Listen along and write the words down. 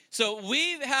So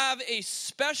we have a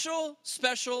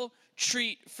special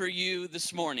treat for you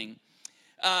this morning.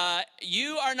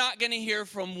 You are not going to hear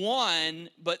from one,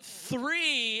 but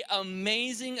three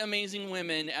amazing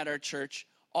women at our church,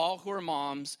 all who are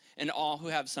moms and all who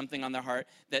have something on their heart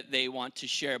that they want to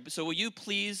share. So will you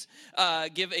please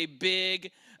give a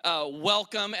big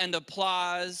welcome and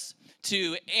applause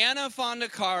to Anna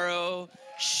Fondacaro,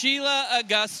 Sheila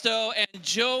Augusto, and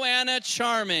Joanna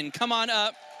Charman. Come on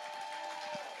up.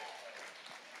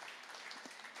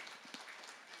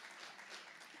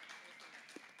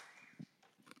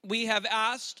 We have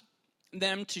asked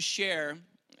them to share,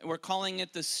 we're calling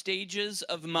it the stages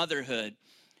of motherhood.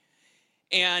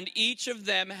 And each of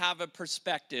them have a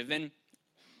perspective. And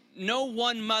no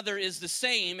one mother is the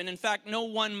same. And in fact, no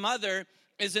one mother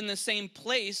is in the same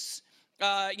place,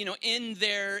 in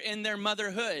their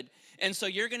motherhood. And so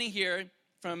you're going to hear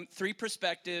from three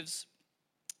perspectives,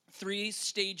 three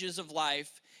stages of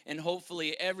life, and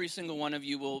hopefully every single one of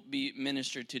you will be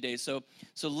ministered today. So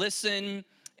listen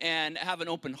and have an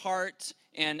open heart.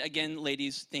 And again,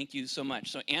 ladies, thank you so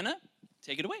much. So Anna,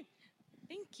 take it away.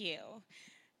 Thank you.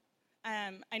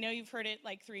 I know you've heard it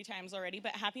like 3 times already,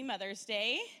 but happy Mother's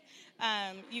Day.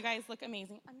 You guys look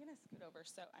amazing. I'm going to scoot over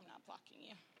so I'm not blocking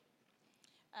you.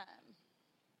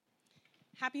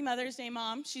 Happy Mother's Day,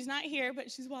 Mom. She's not here, but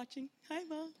she's watching. Hi,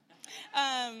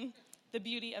 Mom. The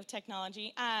beauty of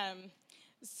technology.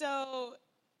 So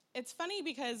it's funny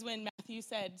because when Matthew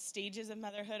said stages of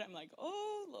motherhood, I'm like, oh,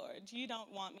 Lord, you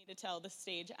don't want me to tell the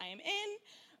stage I am in,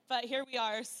 but here we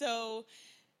are. So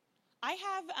I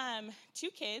have 2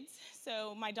 kids.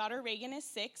 So my daughter Reagan is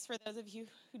 6, for those of you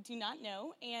who do not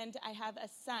know, and I have a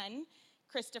son,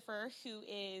 Christopher, who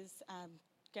is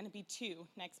going to be 2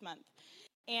 next month.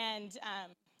 And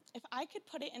if I could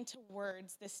put it into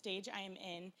words, the stage I am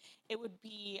in, it would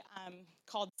be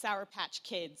called Sour Patch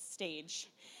Kids stage.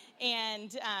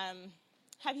 And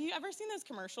have you ever seen those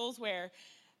commercials where,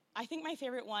 I think my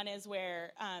favorite one is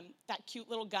where that cute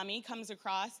little gummy comes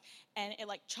across and it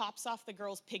like chops off the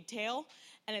girl's pigtail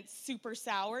and it's super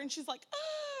sour and she's like,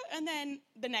 ah, and then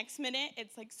the next minute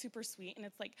it's like super sweet and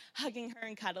it's like hugging her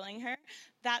and cuddling her.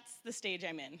 That's the stage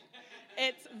I'm in.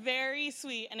 It's very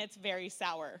sweet and it's very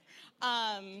sour.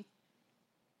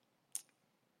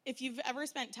 If you've ever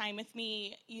spent time with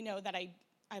me, you know that I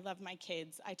love my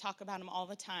kids. I talk about them all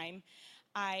the time.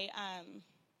 I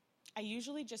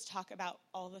usually just talk about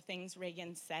all the things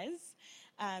Reagan says.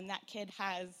 That kid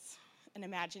has an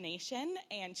imagination,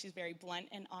 and she's very blunt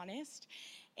and honest.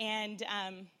 And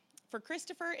for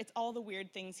Christopher, it's all the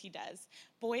weird things he does.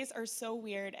 Boys are so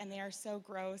weird, and they are so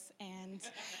gross. And,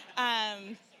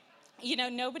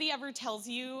 nobody ever tells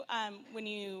you when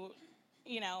you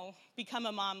become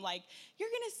a mom, like, you're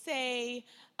going to say,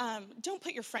 don't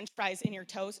put your French fries in your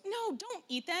toast. No, don't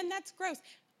eat them. That's gross.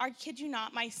 I kid you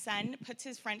not, my son puts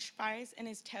his French fries in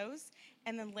his toast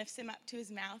and then lifts them up to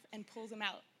his mouth and pulls them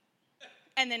out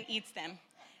and then eats them.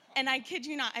 And I kid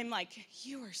you not, I'm like,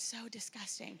 you are so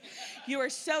disgusting. You are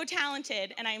so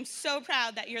talented, and I'm so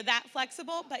proud that you're that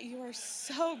flexible, but you are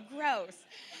so gross.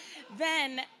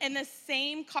 Then in the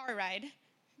same car ride,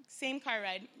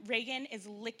 Reagan is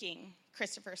licking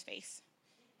Christopher's face.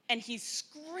 And he's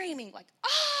screaming like,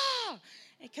 ah!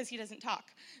 Because he doesn't talk.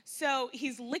 So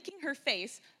he's licking her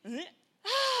face,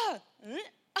 ah,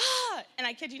 and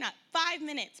I kid you not, 5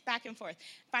 minutes back and forth.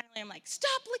 Finally, I'm like,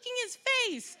 stop licking his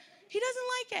face. He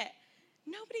doesn't like it.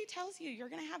 Nobody tells you you're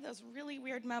going to have those really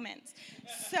weird moments.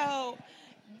 So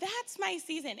that's my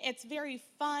season. It's very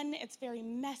fun. It's very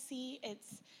messy.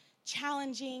 It's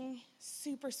challenging,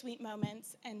 super sweet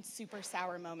moments, and super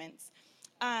sour moments.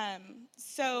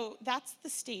 So that's the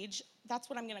stage. That's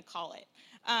what I'm going to call it.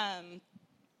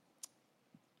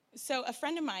 So a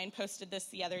friend of mine posted this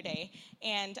the other day,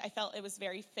 and I felt it was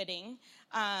very fitting.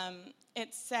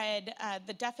 It said,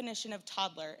 the definition of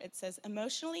toddler, it says,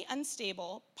 emotionally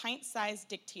unstable, pint-sized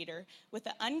dictator with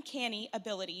the uncanny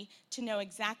ability to know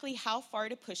exactly how far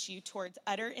to push you towards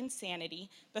utter insanity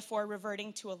before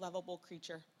reverting to a lovable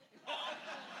creature. I'm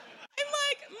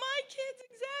like, my kids,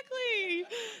 exactly.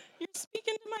 You're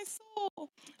speaking to my soul.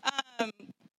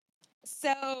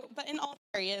 But in all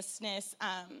seriousness,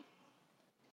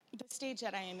 the stage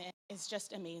that I am in is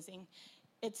just amazing.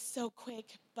 It's so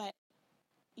quick, but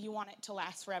you want it to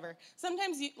last forever.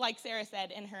 Sometimes, like Sarah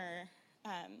said in her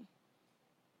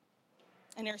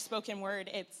spoken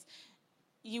word,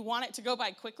 you want it to go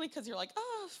by quickly because you're like,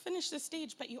 oh, finish this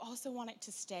stage, but you also want it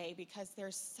to stay because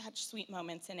there's such sweet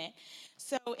moments in it.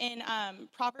 So in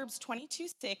Proverbs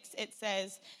 22:6, it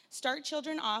says, start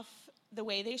children off the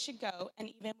way they should go, and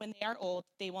even when they are old,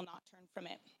 they will not turn from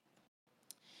it.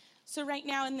 So right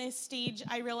now in this stage,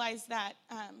 I realize that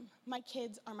my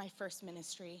kids are my first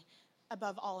ministry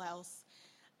above all else.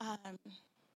 Um,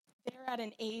 they're at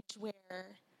an age where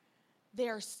they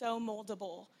are so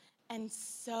moldable and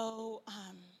so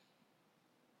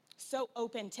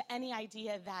open to any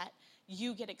idea that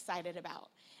you get excited about.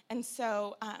 And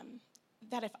so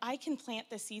that if I can plant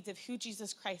the seeds of who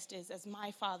Jesus Christ is as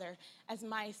my Father, as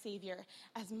my Savior,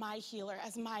 as my healer,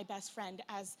 as my best friend,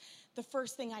 as the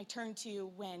first thing I turn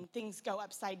to when things go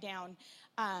upside down,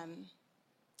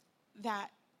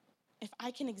 that if I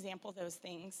can example those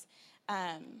things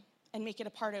and make it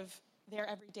a part of their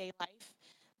everyday life,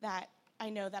 that I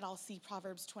know that I'll see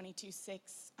Proverbs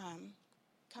 22:6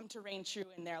 come to reign true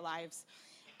in their lives.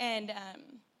 And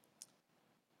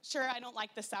sure, I don't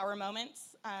like the sour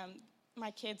moments.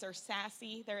 My kids are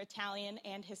sassy. They're Italian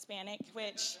and Hispanic,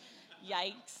 which,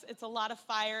 yikes. It's a lot of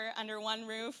fire under one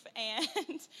roof,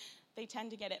 and they tend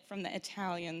to get it from the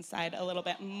Italian side a little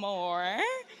bit more.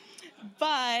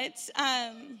 But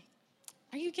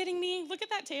are you kidding me? Look at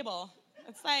that table.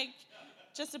 It's like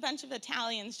just a bunch of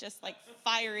Italians just like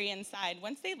fiery inside.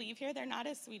 Once they leave here, they're not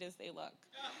as sweet as they look.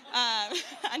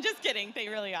 I'm just kidding. They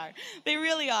really are. They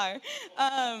really are.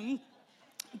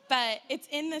 But it's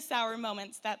in the sour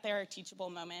moments that there are teachable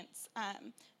moments,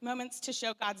 moments to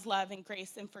show God's love and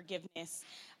grace and forgiveness.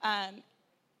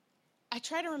 I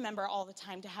try to remember all the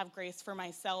time to have grace for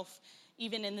myself,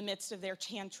 even in the midst of their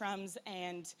tantrums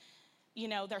and,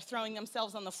 they're throwing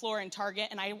themselves on the floor in Target,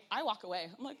 and I walk away.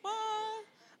 I'm like, what?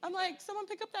 I'm like, someone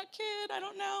pick up that kid. I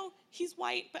don't know. He's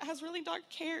white but has really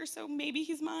dark hair, so maybe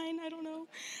he's mine. I don't know.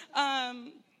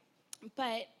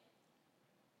 But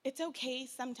it's okay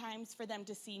sometimes for them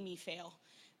to see me fail,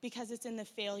 because it's in the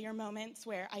failure moments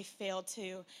where I fail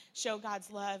to show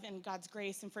God's love and God's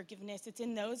grace and forgiveness. It's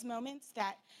in those moments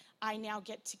that I now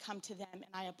get to come to them and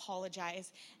I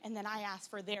apologize, and then I ask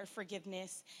for their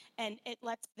forgiveness, and it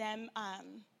lets them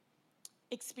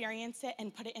experience it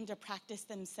and put it into practice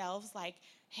themselves. Like,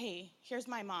 hey, here's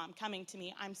my mom coming to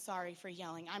me. I'm sorry for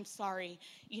yelling. I'm sorry,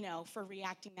 for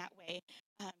reacting that way.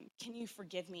 Can you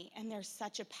forgive me? And there's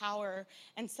such a power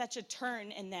and such a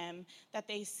turn in them that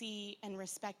they see and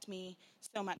respect me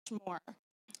so much more.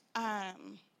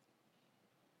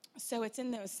 So it's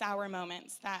in those sour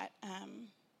moments that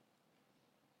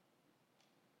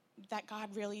that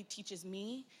God really teaches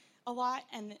me a lot,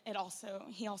 and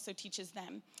he also teaches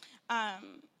them.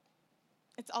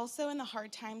 It's also in the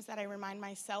hard times that I remind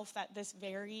myself that this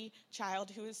very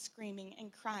child who is screaming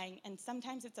and crying, and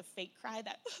sometimes it's a fake cry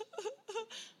that,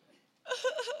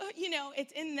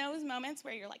 it's in those moments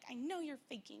where you're like, I know you're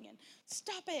faking, and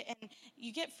stop it. And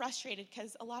you get frustrated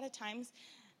because a lot of times,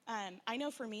 I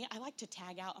know for me, I like to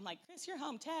tag out. I'm like, Chris, you're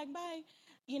home, tag, bye.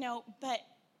 But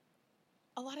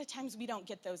a lot of times we don't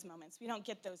get those moments. We don't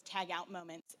get those tag out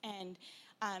moments. And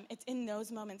it's in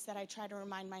those moments that I try to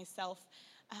remind myself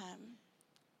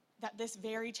that this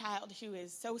very child who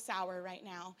is so sour right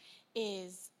now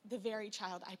is the very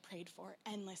child I prayed for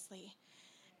endlessly.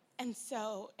 And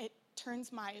so it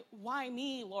turns my why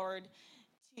me, Lord,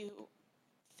 to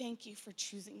thank you for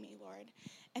choosing me, Lord.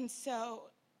 And so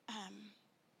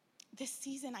this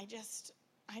season,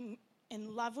 I'm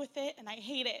in love with it, and I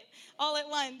hate it all at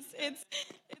once.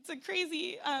 It's a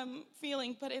crazy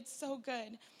feeling, but it's so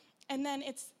good. And then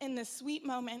it's in the sweet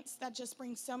moments that just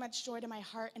bring so much joy to my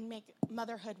heart and make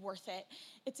motherhood worth it.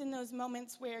 It's in those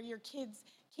moments where your kids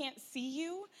can't see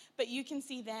you, but you can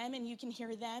see them and you can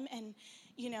hear them. And,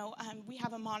 we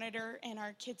have a monitor in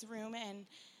our kids' room, and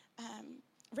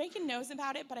Reagan knows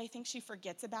about it, but I think she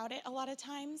forgets about it a lot of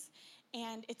times.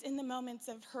 And it's in the moments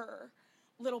of her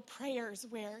little prayers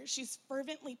where she's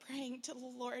fervently praying to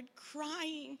the Lord,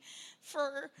 crying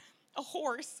for a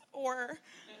horse or,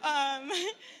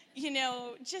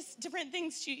 just different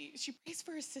things. She prays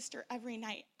for her sister every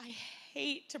night. I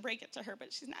hate to break it to her,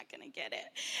 but she's not going to get it.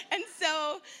 And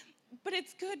so, but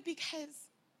it's good because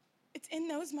it's in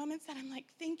those moments that I'm like,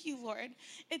 thank you, Lord.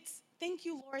 Thank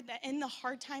you, Lord, that in the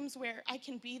hard times where I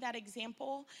can be that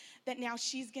example, that now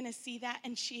she's going to see that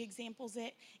and she examples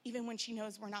it even when she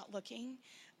knows we're not looking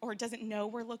or doesn't know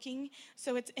we're looking.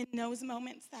 So it's in those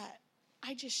moments that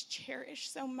I just cherish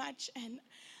so much, and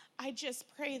I just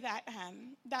pray that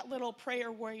that little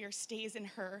prayer warrior stays in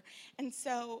her. And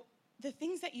so the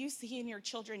things that you see in your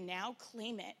children now,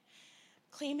 claim it.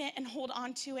 Claim it and hold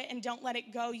on to it and don't let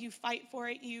it go. You fight for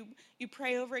it. You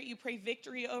pray over it. You pray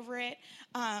victory over it.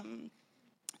 And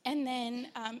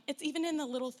then it's even in the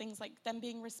little things like them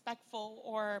being respectful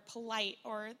or polite,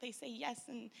 or they say yes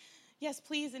and yes,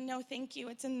 please, and no, thank you.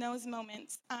 It's in those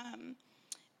moments.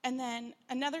 And then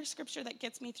another scripture that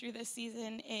gets me through this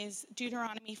season is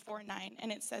Deuteronomy 4:9,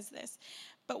 and it says this: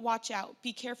 But watch out.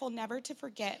 Be careful never to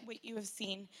forget what you have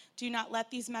seen. Do not let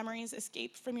these memories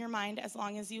escape from your mind as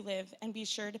long as you live, and be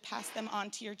sure to pass them on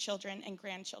to your children and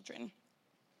grandchildren.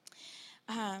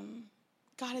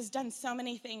 God has done so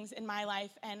many things in my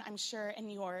life, and I'm sure in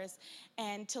yours.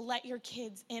 And to let your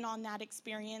kids in on that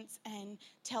experience and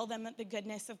tell them the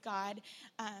goodness of God.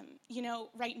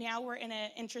 Right now we're in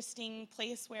an interesting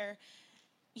place where,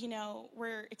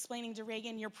 we're explaining to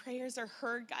Reagan, your prayers are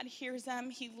heard. God hears them.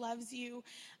 He loves you.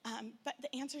 But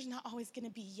the answer is not always going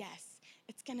to be yes.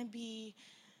 It's going to be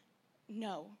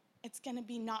no. It's going to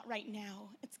be not right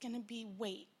now. It's going to be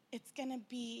wait. It's going to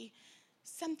be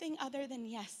something other than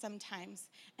yes sometimes,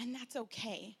 and that's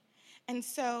okay. And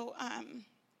so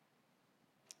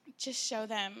just show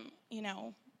them,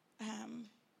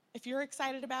 if you're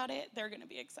excited about it, they're going to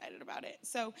be excited about it.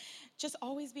 So just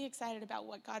always be excited about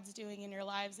what God's doing in your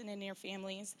lives and in your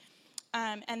families.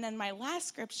 And then my last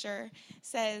scripture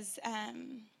says,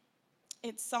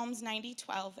 it's Psalms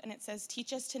 90:12, and it says,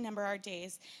 teach us to number our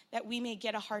days that we may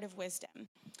get a heart of wisdom.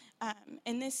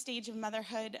 In this stage of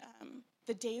motherhood,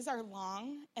 the days are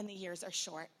long and the years are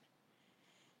short.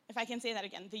 If I can say that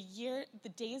again, the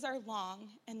days are long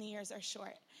and the years are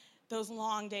short. Those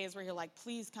long days where you're like,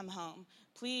 please come home.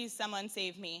 Please, someone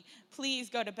save me. Please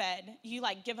go to bed. You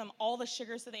give them all the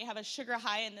sugar so they have a sugar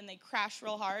high and then they crash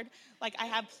real hard. I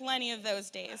have plenty of those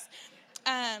days.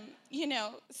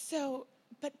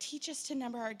 But teach us to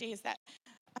number our days that,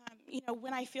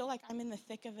 when I feel like I'm in the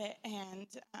thick of it and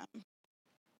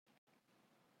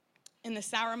in the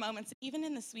sour moments, even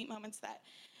in the sweet moments, that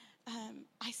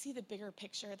I see the bigger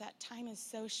picture, that time is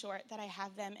so short that I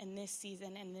have them in this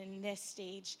season and in this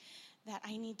stage, that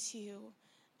I need to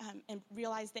and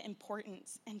realize the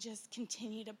importance and just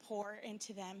continue to pour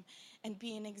into them and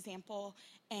be an example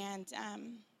and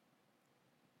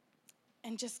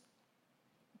just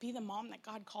be the mom that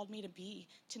God called me to be,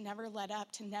 to never let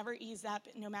up, to never ease up,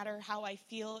 no matter how I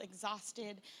feel,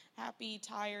 exhausted, happy,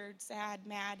 tired, sad,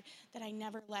 mad, that I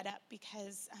never let up,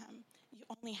 because you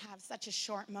only have such a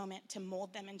short moment to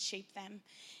mold them and shape them.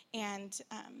 And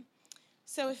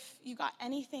so if you got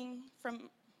anything from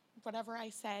whatever I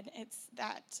said, it's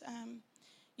that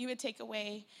you would take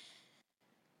away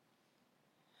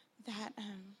that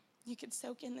you could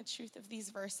soak in the truth of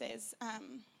these verses.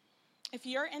 If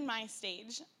you're in my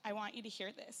stage, I want you to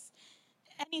hear this.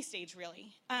 Any stage,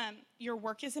 really. Your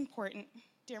work is important,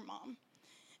 dear mom.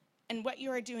 And what you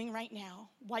are doing right now,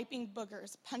 wiping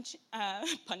boogers,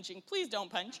 punching, please don't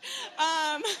punch.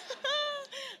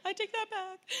 I take that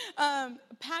back.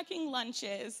 Packing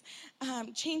lunches,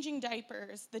 changing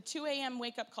diapers, the 2 a.m.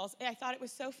 wake-up calls. I thought it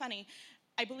was so funny.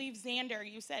 I believe Xander,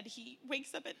 you said he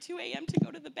wakes up at 2 a.m. to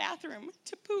go to the bathroom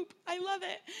to poop. I love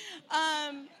it.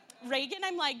 Reagan,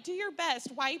 I'm like, do your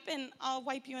best, wipe, and I'll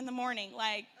wipe you in the morning.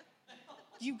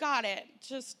 You got it,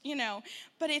 just,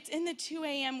 But it's in the 2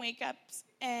 a.m. wake-ups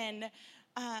and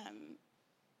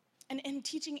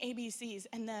teaching ABCs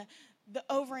and the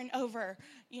over and over,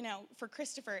 for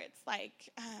Christopher, it's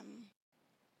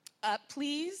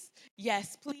please,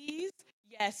 yes, please,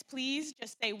 yes, please.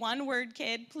 Just say one word,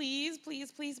 kid, please,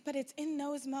 please, please. But it's in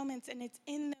those moments and it's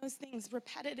in those things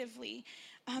repetitively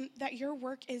that your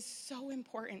work is so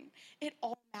important. It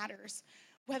all matters.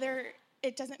 Whether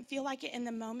it doesn't feel like it in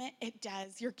the moment, it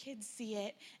does. Your kids see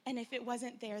it, and if it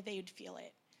wasn't there, they'd feel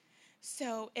it.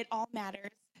 So it all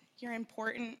matters. You're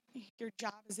important. Your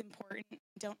job is important.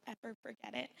 Don't ever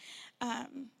forget it.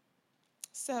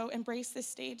 So embrace this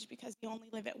stage, because you only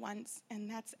live it once, and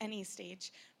that's any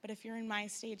stage. But if you're in my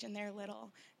stage and they're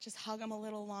little, just hug them a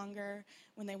little longer.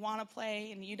 When they want to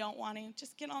play and you don't want to,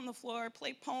 just get on the floor,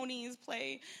 play ponies,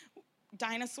 play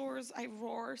dinosaurs. I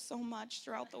roar so much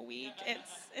throughout the week.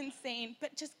 It's insane.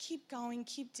 But just keep going,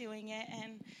 keep doing it,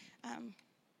 and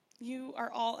you are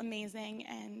all amazing,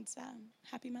 and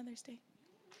happy Mother's Day.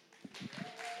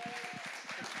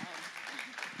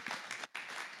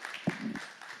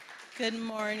 Good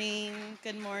morning.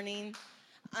 Good morning.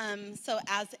 So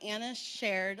as Anna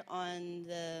shared on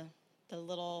the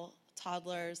little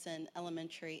toddlers and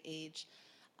elementary age,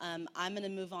 I'm going to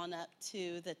move on up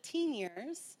to the teen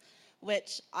years,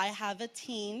 which I have a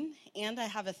teen and I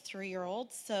have a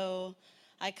 3-year-old. So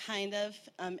I kind of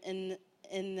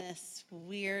in this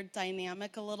weird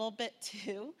dynamic a little bit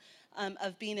too,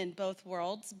 of being in both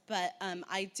worlds. But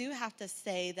I do have to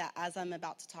say that as I'm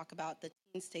about to talk about the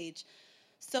teen stage,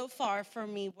 so far for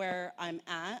me where I'm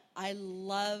at, I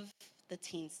love the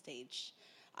teen stage.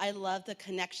 I love the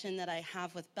connection that I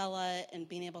have with Bella and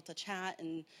being able to chat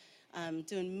and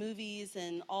doing movies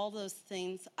and all those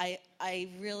things. I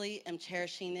really am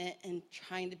cherishing it and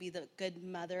trying to be the good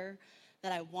mother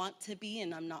that I want to be,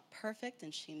 and I'm not perfect,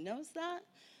 and she knows that.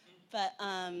 But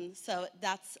so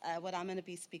that's what I'm going to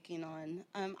be speaking on.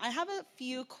 I have a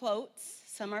few quotes.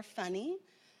 Some are funny,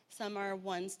 some are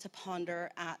ones to ponder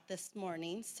at this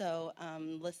morning. So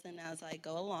listen as I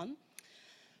go along.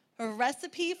 A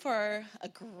recipe for a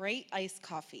great iced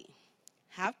coffee: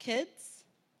 have kids,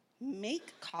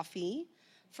 make coffee,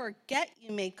 forget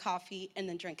you made coffee, and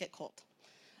then drink it cold.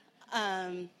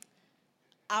 Um,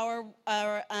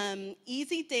 our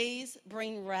easy days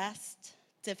bring rest,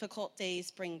 difficult days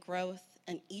bring growth,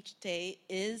 and each day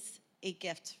is a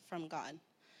gift from God.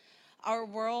 Our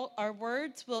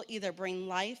words will either bring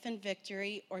life and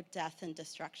victory or death and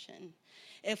destruction.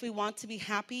 If we want to be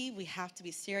happy, we have to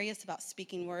be serious about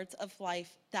speaking words of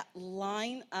life that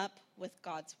line up with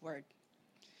God's word.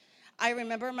 I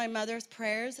remember my mother's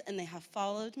prayers, and they have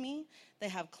followed me. They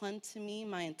have clung to me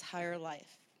my entire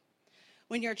life.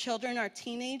 When your children are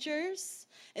teenagers,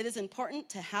 it is important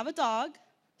to have a dog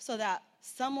so that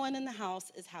someone in the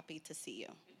house is happy to see you.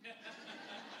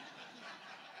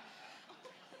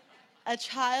 A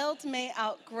child may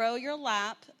outgrow your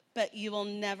lap, but they will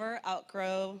never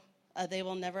outgrow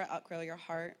your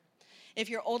heart. If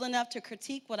you're old enough to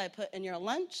critique what I put in your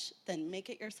lunch, then make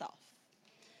it yourself.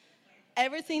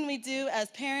 Everything we do as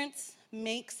parents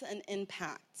makes an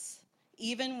impact.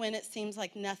 Even when it seems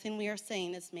like nothing we are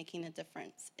saying is making a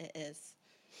difference, it is.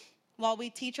 While we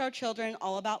teach our children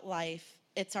all about life,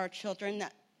 it's our children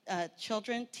that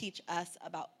children teach us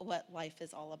about what life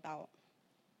is all about.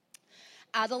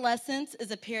 Adolescence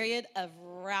is a period of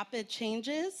rapid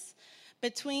changes.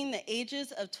 Between the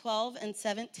ages of 12 and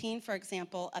 17, for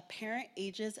example, a parent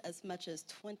ages as much as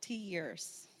 20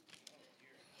 years.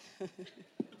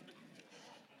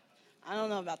 I don't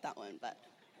know about that one, but.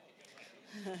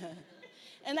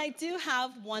 And I do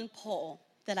have one poll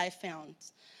that I found.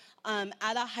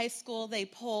 At a high school, they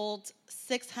polled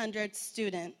 600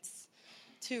 students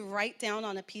to write down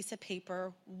on a piece of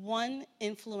paper one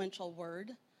influential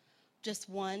word, just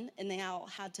one, and they all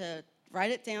had to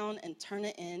write it down and turn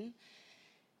it in.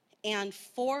 And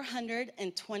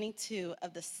 422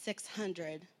 of the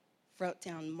 600 wrote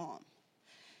down mom.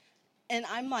 And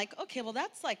I'm like, okay, well,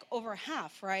 that's like over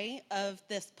half, right, of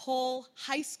this poll,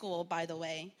 high school, by the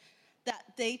way, that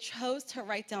they chose to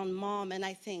write down mom. And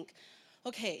I think,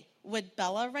 okay, would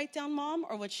Bella write down mom,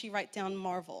 or would she write down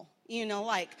Marvel? You know,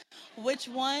 like, which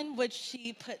one would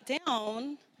she put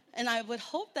down? And I would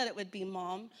hope that it would be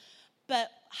mom.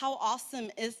 But how awesome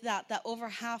is that over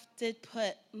half did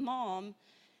put mom?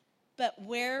 But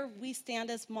where we stand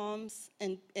as moms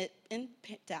and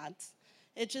dads,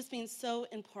 it just means so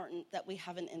important that we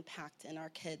have an impact in our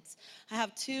kids. I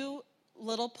have two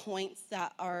little points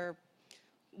that are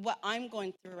what I'm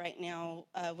going through right now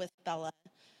with Bella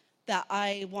that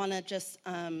I want to just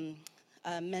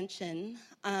mention.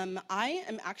 I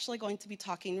am actually going to be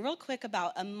talking real quick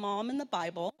about a mom in the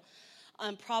Bible.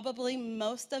 Probably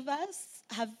most of us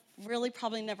have really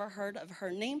probably never heard of her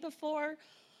name before,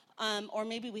 or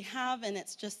maybe we have, and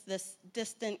it's just this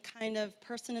distant kind of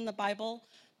person in the Bible,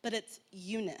 but it's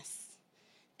Eunice.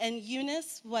 And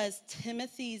Eunice was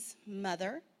Timothy's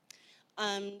mother.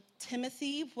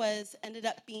 Timothy ended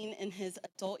up being in his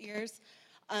adult years,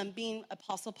 being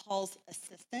Apostle Paul's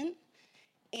assistant.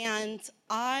 And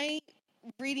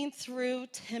reading through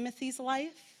Timothy's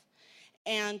life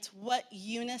and what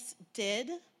Eunice did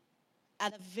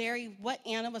what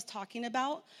Anna was talking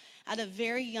about, at a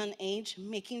very young age,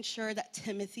 making sure that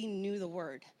Timothy knew the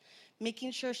word,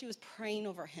 making sure she was praying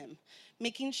over him,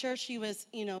 making sure she was,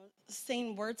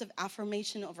 saying words of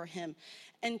affirmation over him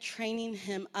and training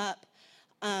him up.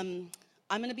 I'm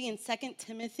going to be in 2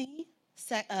 Timothy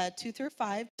 2 through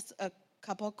 5, just a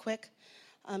couple quick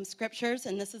scriptures,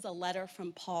 and this is a letter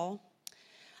from Paul.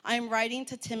 I am writing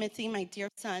to Timothy, my dear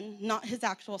son, not his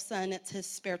actual son, it's his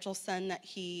spiritual son that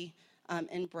he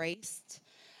embraced.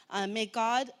 May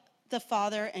God the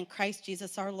Father and Christ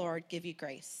Jesus our Lord give you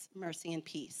grace, mercy, and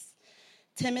peace.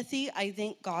 Timothy, I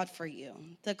thank God for you,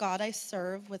 the God I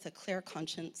serve with a clear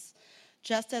conscience,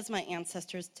 just as my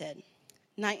ancestors did.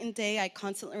 Night and day, I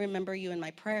constantly remember you in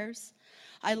my prayers.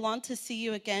 I long to see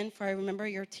you again, for I remember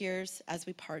your tears as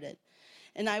we parted.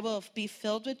 And I will be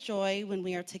filled with joy when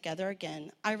we are together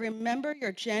again. I remember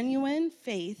your genuine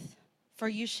faith, for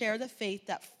you share the faith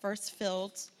that first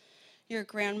filled your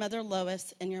grandmother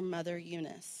Lois and your mother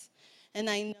Eunice. And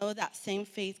I know that same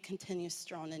faith continues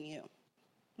strong in you.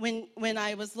 When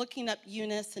I was looking up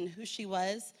Eunice and who she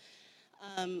was,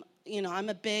 I'm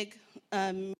a big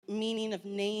meaning of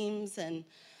names, and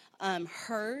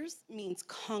hers means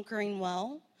conquering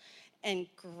well and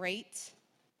great,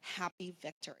 happy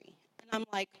victory. And I'm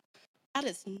like, That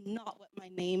is not what my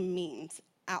name means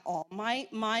at all. My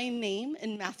name,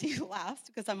 and Matthew laughs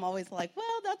because I'm always like,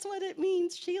 well, that's what it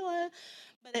means, Sheila.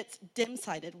 But it's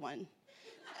dim-sighted one.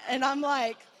 And I'm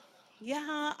like,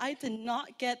 yeah, I did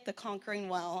not get the conquering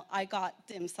well. I got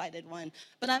dim-sighted one.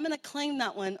 But I'm going to claim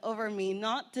that one over me,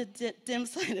 not the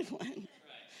dim-sighted one.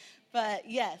 But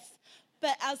yes.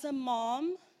 But as a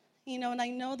mom, and I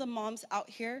know the moms out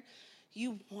here,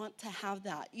 you want to have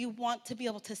that. You want to be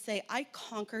able to say, I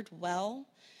conquered well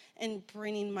in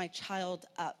bringing my child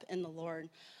up in the Lord.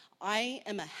 I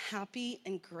am a happy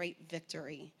and great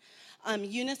victory.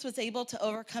 Eunice was able to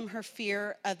overcome her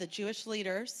fear of the Jewish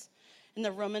leaders and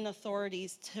the Roman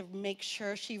authorities to make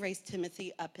sure she raised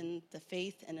Timothy up in the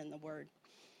faith and in the word.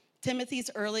 Timothy's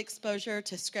early exposure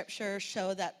to scripture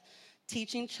show that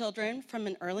teaching children from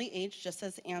an early age, just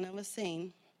as Anna was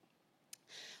saying,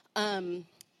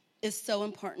 is so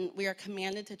important. We are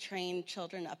commanded to train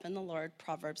children up in the Lord,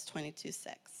 Proverbs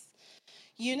 22:6.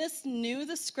 Eunice knew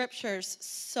the scriptures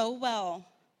so well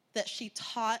that she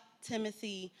taught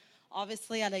Timothy,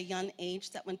 obviously at a young age,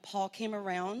 that when Paul came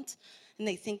around, and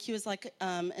they think he was like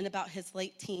in about his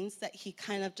late teens, that he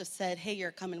kind of just said, hey, you're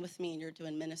coming with me and you're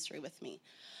doing ministry with me.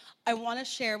 I want to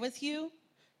share with you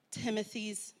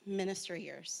Timothy's ministry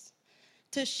years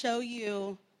to show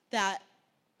you that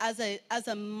as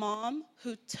a mom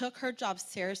who took her job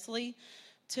seriously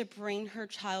to bring her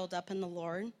child up in the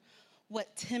Lord,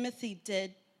 what Timothy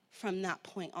did from that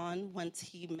point on once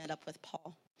he met up with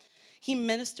Paul. He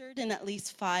ministered in at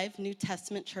least 5 New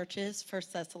Testament churches, 1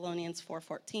 Thessalonians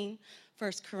 4:14,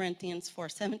 1 Corinthians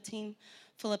 4:17,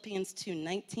 Philippians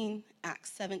 2:19,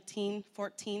 Acts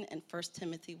 17:14, and 1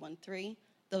 Timothy 1:3.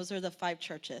 Those are the 5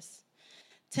 churches.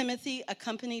 Timothy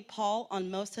accompanied Paul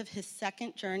on most of his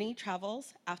second journey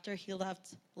travels after he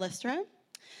left Lystra.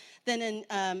 Then in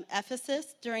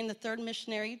Ephesus, during the 3rd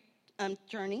missionary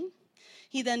journey,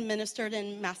 he then ministered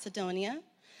in Macedonia.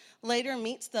 Later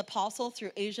meets the apostle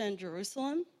through Asia and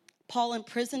Jerusalem. Paul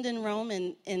imprisoned in Rome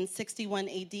in 61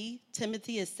 AD.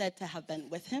 Timothy is said to have been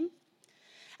with him.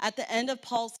 At the end of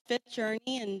Paul's 5th journey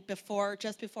and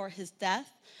just before his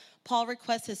death, Paul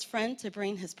requests his friend to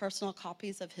bring his personal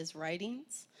copies of his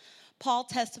writings. Paul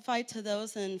testified to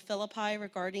those in Philippi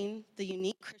regarding the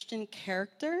unique Christian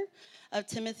character of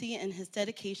Timothy and his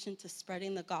dedication to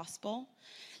spreading the gospel.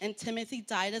 And Timothy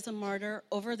died as a martyr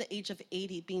over the age of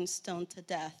 80, being stoned to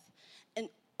death. And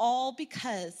all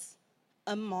because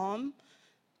a mom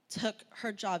took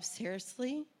her job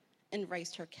seriously and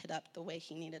raised her kid up the way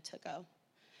he needed to go.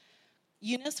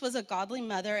 Eunice was a godly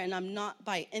mother, and I'm not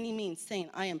by any means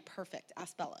saying I am perfect,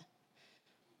 ask Bella.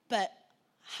 But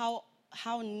how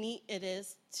neat it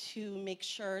is to make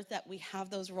sure that we have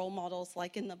those role models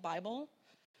like in the Bible,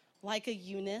 like a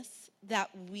Eunice, that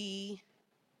we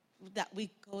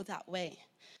go that way.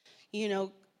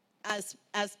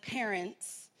 As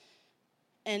parents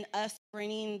and us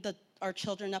bringing our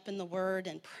children up in the Word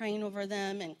and praying over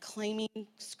them and claiming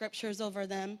scriptures over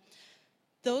them,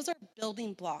 those are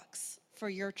building blocks for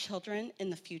your children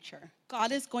in the future.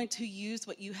 God is going to use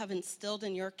what you have instilled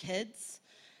in your kids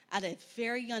at a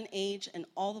very young age and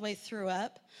all the way through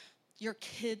up. Your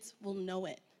kids will know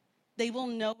it. They will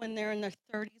know when they're in their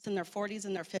 30s and their 40s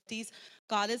and their 50s.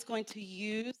 God is going to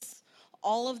use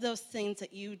all of those things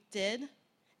that you did.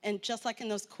 And just like in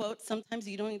those quotes, sometimes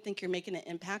you don't even think you're making an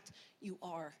impact. You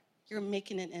are. You're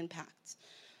making an impact.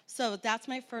 So that's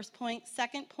my first point.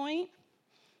 Second point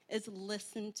is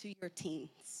listen to your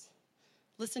teens.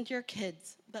 Listen to your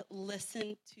kids, but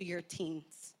listen to your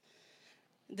teens.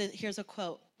 Here's a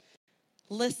quote.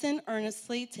 Listen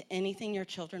earnestly to anything your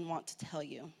children want to tell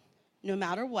you, no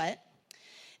matter what.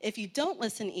 If you don't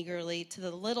listen eagerly to the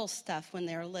little stuff when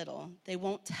they're little, they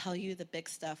won't tell you the big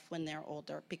stuff when they're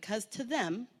older, because to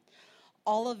them,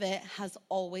 all of it has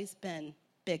always been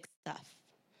big stuff.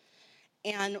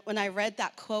 And when I read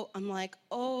that quote, I'm like,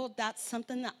 oh, that's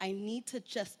something that I need to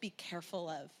just be careful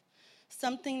of.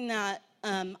 Something that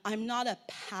I'm not a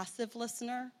passive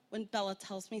listener when Bella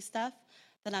tells me stuff,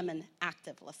 that I'm an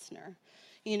active listener.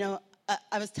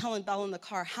 I was telling Bella in the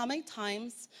car, how many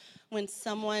times when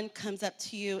someone comes up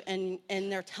to you and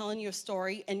they're telling you a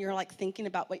story and you're like thinking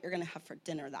about what you're gonna have for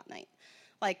dinner that night?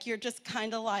 Like you're just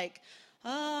kind of like,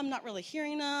 oh, I'm not really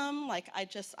hearing them. Like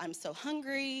I'm so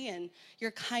hungry. And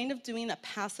you're kind of doing a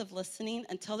passive listening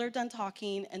until they're done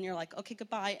talking and you're like, okay,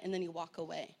 goodbye, and then you walk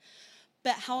away.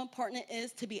 But how important it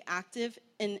is to be active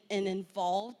and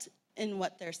involved in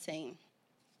what they're saying.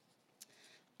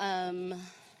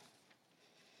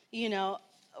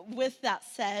 With that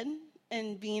said,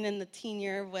 and being in the teen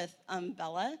year with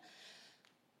Bella,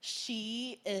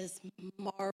 she is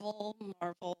marvel.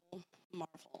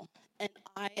 And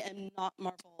I am not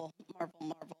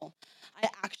Marvel. I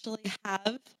actually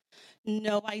have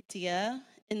no idea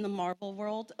in the Marvel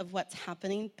world of what's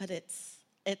happening, but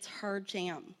it's her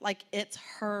jam. Like it's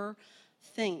her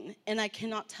thing. And I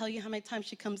cannot tell you how many times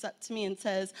she comes up to me and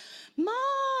says,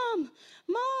 Mom,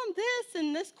 this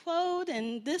and this quote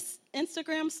and this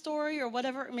Instagram story or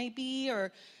whatever it may be,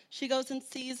 or she goes and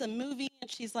sees a movie and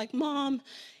she's like, Mom,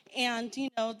 and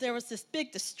there was this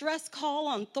big distress call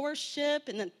on Thor's ship,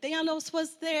 and then Thanos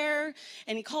was there,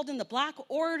 and he called in the Black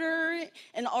Order,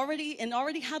 and already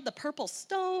had the Purple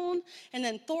Stone, and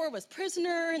then Thor was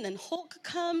prisoner, and then Hulk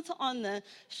comes on the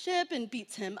ship and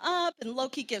beats him up, and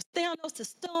Loki gives Thanos the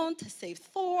stone to save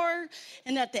Thor,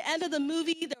 and at the end of the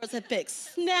movie there was a big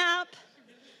snap.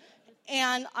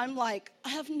 And I'm like, I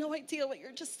have no idea what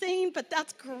you're just saying, but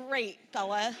that's great,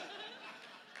 Bella.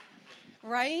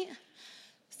 Right?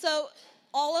 So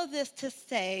all of this to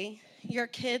say, your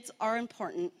kids are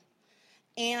important.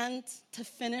 And to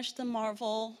finish the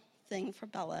Marvel thing for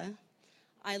Bella,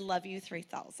 I love you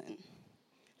 3,000.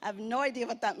 I have no idea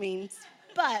what that means,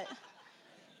 but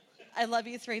I love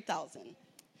you 3,000.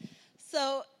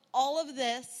 So all of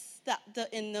this,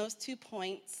 in those 2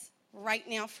 points, right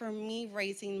now for me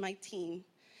raising my team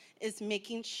is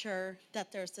making sure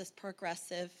that there's this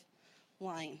progressive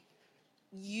line.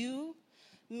 You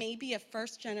may be a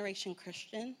first-generation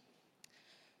Christian,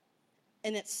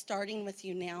 and it's starting with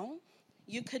you now.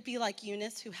 You could be like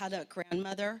Eunice, who had a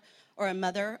grandmother or a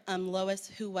mother, Lois,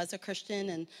 who was a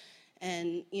Christian,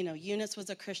 and Eunice was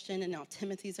a Christian, and now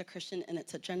Timothy's a Christian, and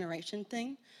it's a generation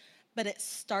thing. But it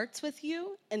starts with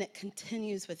you, and it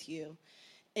continues with you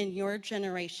in your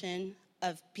generation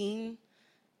of being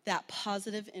that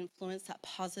positive influence, that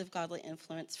positive godly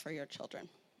influence for your children.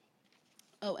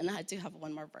 Oh, and I do have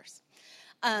one more verse.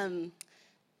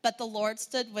 But the Lord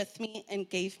stood with me and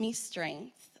gave me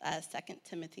strength, 2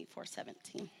 Timothy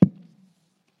 4:17.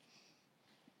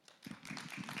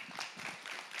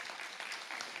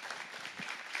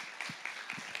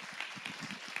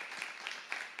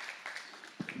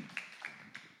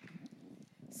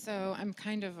 So I'm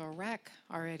kind of a wreck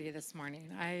already this morning.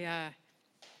 I'm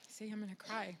going to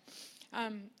cry.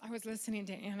 I was listening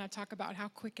to Anna talk about how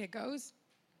quick it goes,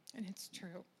 and it's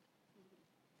true.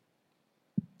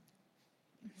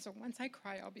 So once I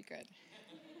cry, I'll be good.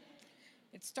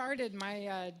 It started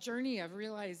my journey of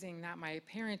realizing that my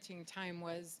parenting time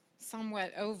was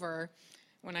somewhat over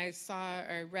when I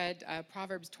read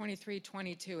Proverbs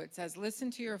 23:22. It says,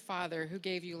 "Listen to your father who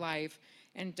gave you life,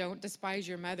 and don't despise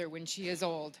your mother when she is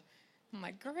old." I'm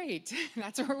like, great,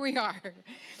 that's where we are.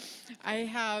 I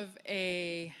have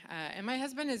and my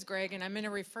husband is Greg, and I'm going to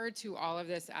refer to all of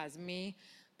this as me,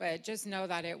 but just know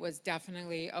that it was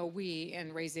definitely a we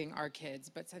in raising our kids.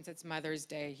 But since it's Mother's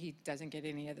Day, he doesn't get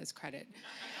any of this credit.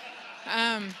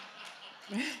 I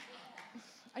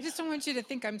just don't want you to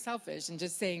think I'm selfish and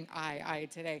just saying I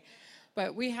today.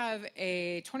 But we have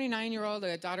a 29-year-old,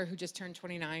 a daughter who just turned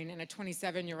 29, and a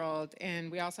 27-year-old.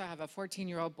 And we also have a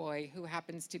 14-year-old boy who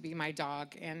happens to be my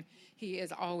dog. And he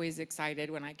is always excited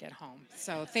when I get home.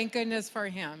 So thank goodness for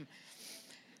him.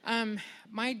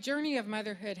 My journey of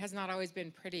motherhood has not always been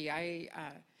pretty. I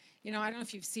don't know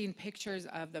if you've seen pictures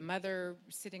of the mother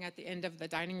sitting at the end of the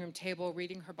dining room table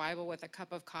reading her Bible with a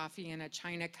cup of coffee in a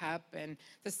china cup, and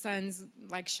the sun's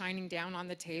like shining down on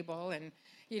the table. And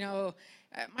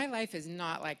my life is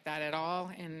not like that at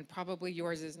all, and probably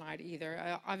yours is not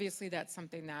either. Obviously, that's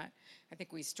something that I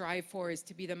think we strive for, is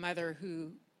to be the mother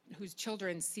whose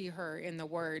children see her in the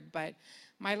Word. But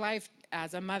my life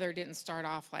as a mother didn't start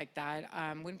off like that.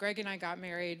 When Greg and I got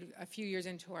married, a few years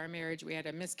into our marriage, we had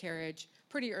a miscarriage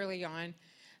pretty early on.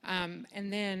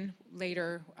 And then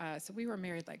later, so we were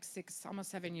married like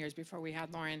almost 7 years before we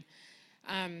had Lauren.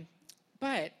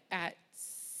 But at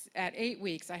 8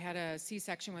 weeks, I had a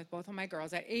C-section with both of my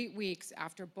girls. At 8 weeks,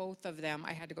 after both of them,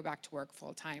 I had to go back to work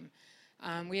full time.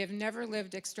 We have never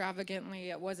lived extravagantly.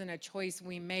 It wasn't a choice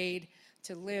we made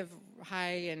to live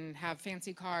high and have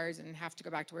fancy cars and have to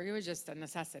go back to work. It was just a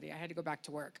necessity. I had to go back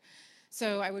to work.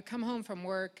 So I would come home from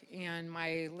work, and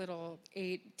my little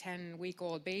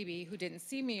 10-week-old baby, who didn't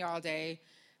see me all day,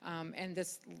 and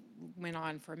this went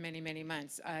on for many, many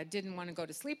months, didn't want to go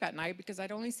to sleep at night because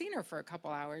I'd only seen her for a couple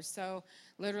hours. So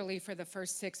literally for the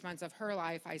first 6 months of her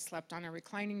life, I slept on a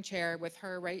reclining chair with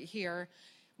her right here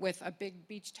with a big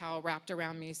beach towel wrapped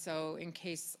around me, so in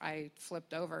case I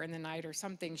flipped over in the night or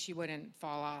something, she wouldn't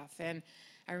fall off. And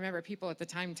I remember people at the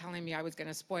time telling me I was going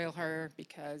to spoil her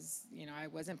because, I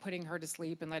wasn't putting her to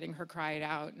sleep and letting her cry it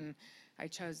out, and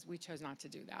we chose not to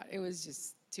do that. It was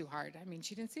just too hard. I mean,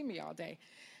 she didn't see me all day.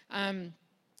 Let's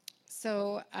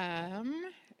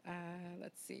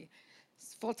see.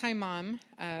 full-time mom.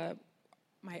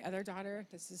 My other daughter,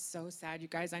 this is so sad, you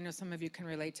guys. I know some of you can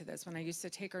relate to this. When I used to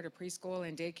take her to preschool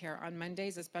and daycare on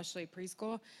Mondays, especially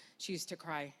preschool, she used to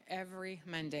cry. Every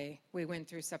Monday, we went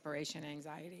through separation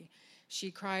anxiety.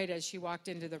 She cried as she walked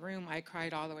into the room. I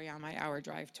cried all the way on my hour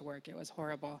drive to work. It was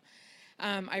horrible.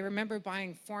 I remember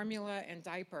buying formula and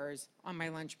diapers on my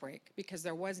lunch break because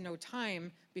there was no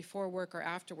time before work or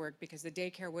after work because the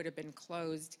daycare would have been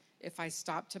closed if I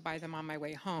stopped to buy them on my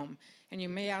way home. And you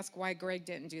may ask why Greg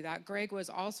didn't do that. Greg was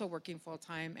also working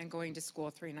full-time and going to school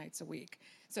 3 nights a week.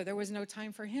 So there was no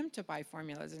time for him to buy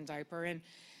formulas and diaper. And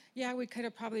yeah, we could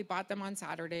have probably bought them on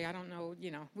Saturday. I don't know,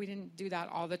 we didn't do that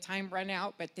all the time, run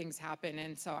out, but things happen.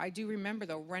 And so I do remember,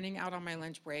 though, running out on my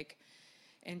lunch break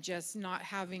and just not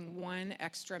having one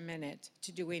extra minute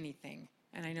to do anything.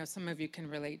 And I know some of you can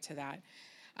relate to that.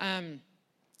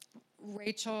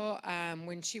 Rachel,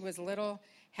 when she was little,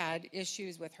 had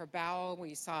issues with her bowel.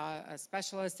 We saw a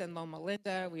specialist in Loma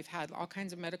Linda. We've had all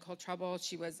kinds of medical trouble.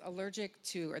 She was allergic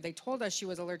to, or they told us she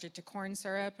was allergic to corn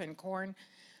syrup and corn.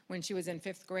 When she was in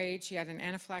 5th grade, she had an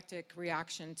anaphylactic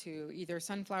reaction to either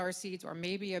sunflower seeds or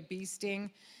maybe a bee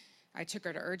sting. I took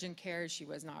her to urgent care. She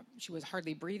was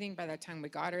hardly breathing by the time we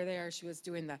got her there. She was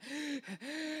doing the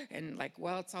and like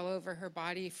welts all over her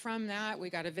body. From that, we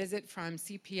got a visit from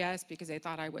CPS because they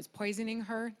thought I was poisoning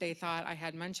her. They thought I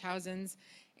had Munchausen's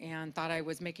and thought I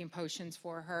was making potions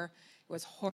for her. It was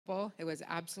horrible. It was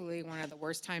absolutely one of the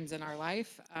worst times in our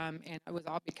life. And it was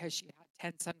all because she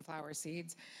had 10 sunflower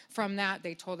seeds. From that,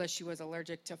 they told us she was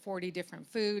allergic to 40 different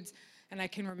foods. And I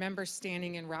can remember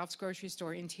standing in Ralph's grocery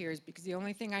store in tears because the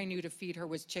only thing I knew to feed her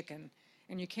was chicken.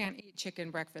 And you can't eat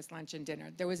chicken breakfast, lunch, and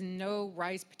dinner. There was no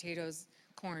rice, potatoes,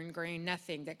 corn, grain,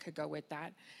 nothing that could go with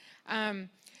that.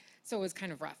 So it was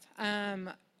kind of rough.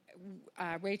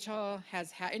 Rachel has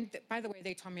had, and by the way,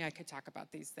 they told me I could talk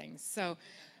about these things. So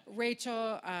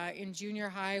Rachel in junior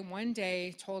high one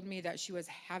day told me that she was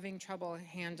having trouble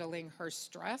handling her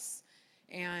stress.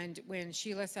 And when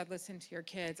Sheila said, listen to your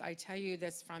kids, I tell you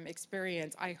this from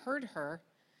experience, I heard her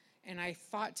and I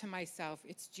thought to myself,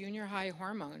 it's junior high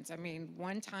hormones. I mean,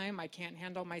 one time I can't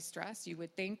handle my stress. You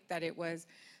would think that it was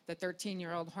the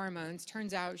 13-year-old hormones.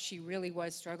 Turns out she really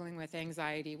was struggling with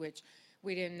anxiety, which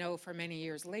we didn't know for many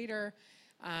years later.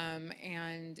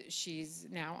 And she's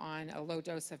now on a low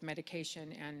dose of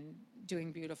medication and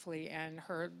doing beautifully. And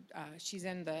she's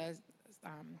in the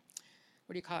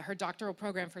her doctoral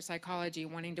program for psychology,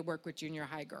 wanting to work with junior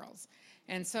high girls.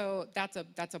 And so that's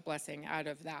a blessing out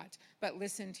of that. But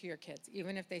listen to your kids,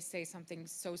 even if they say something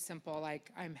so simple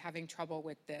like, I'm having trouble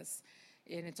with this,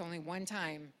 and it's only one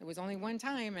time. It was only one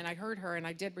time, and I heard her, and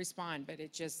I did respond, but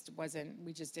it just wasn't,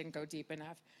 we just didn't go deep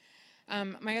enough.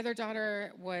 My other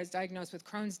daughter was diagnosed with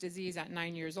Crohn's disease at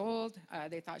 9 years old.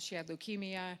 They thought she had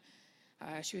leukemia.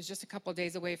 She was just a couple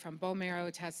days away from bone marrow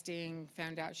testing,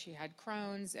 found out she had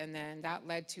Crohn's, and then that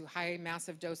led to high,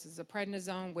 massive doses of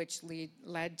prednisone, which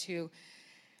led to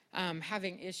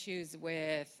having issues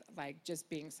with like just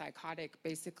being psychotic,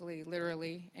 basically,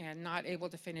 literally, and not able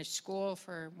to finish school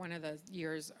for one of the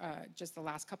years, just the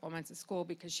last couple months of school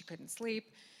because she couldn't sleep.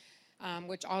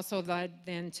 Which also led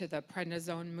then to the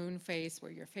prednisone moon face,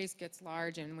 where your face gets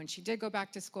large. And when she did go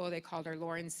back to school, they called her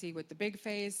Lauren C. with the big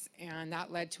face, and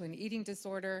that led to an eating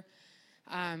disorder,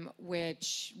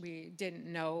 which we didn't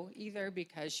know either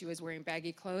because she was wearing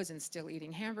baggy clothes and still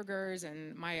eating hamburgers.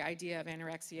 And my idea of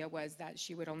anorexia was that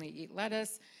she would only eat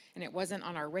lettuce, and it wasn't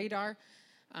on our radar.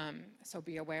 So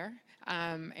be aware.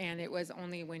 And it was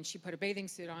only when she put a bathing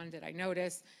suit on did I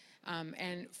notice.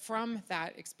 And from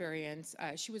that experience,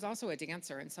 she was also a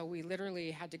dancer. And so we literally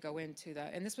had to go into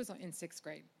and this was in 6th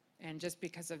grade. And just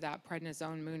because of that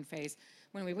prednisone moon phase,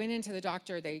 when we went into the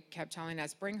doctor, they kept telling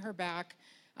us, bring her back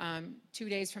 2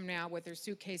 days from now with her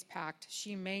suitcase packed.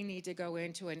 She may need to go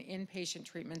into an inpatient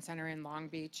treatment center in Long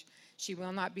Beach. She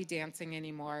will not be dancing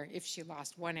anymore if she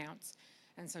lost 1 ounce.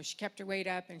 And so she kept her weight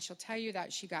up, and she'll tell you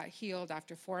that she got healed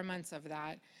after 4 months of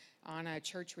that on a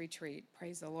church retreat.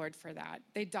 Praise the Lord for that.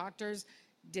 The doctors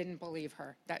didn't believe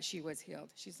her that she was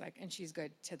healed. She's like, and she's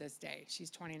good to this day.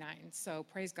 She's 29. So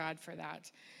praise God for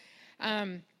that.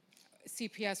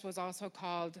 CPS was also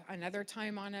called another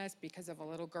time on us because of a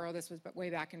little girl. This was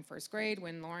way back in 1st grade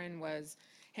when Lauren was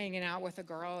hanging out with a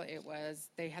girl.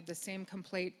 They had the same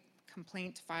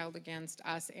complaint filed against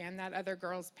us and that other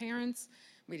girl's parents.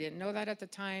 We didn't know that at the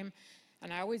time.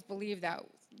 And I always believe that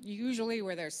usually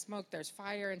where there's smoke, there's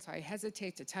fire. And so I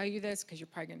hesitate to tell you this because you're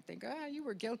probably going to think, you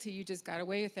were guilty. You just got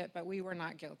away with it. But we were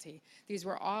not guilty. These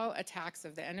were all attacks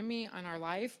of the enemy on our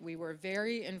life. We were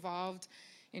very involved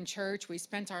in church. We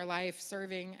spent our life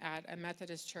serving at a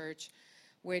Methodist church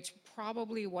which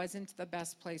probably wasn't the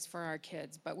best place for our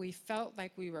kids, but we felt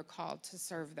like we were called to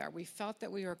serve there. We felt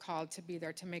that we were called to be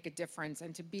there to make a difference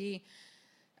and to be,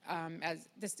 as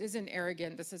this isn't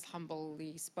arrogant, this is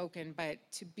humbly spoken, but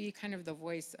to be kind of the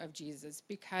voice of Jesus,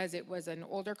 because it was an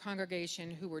older congregation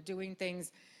who were doing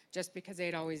things just because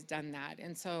they'd always done that.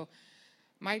 And so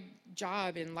my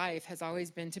job in life has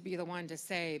always been to be the one to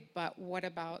say, but what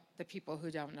about the people who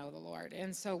don't know the Lord?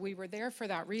 And so we were there for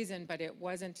that reason, but it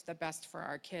wasn't the best for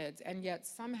our kids. And yet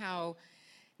somehow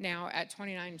now at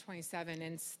 29 and 27,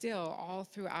 and still all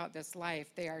throughout this life,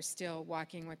 they are still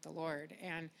walking with the Lord.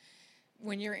 And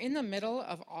when you're in the middle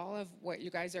of all of what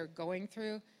you guys are going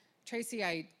through,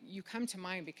 Tracy, you come to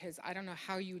mind because I don't know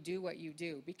how you do what you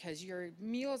do, because your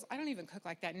meals, I don't even cook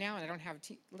like that now, and I don't have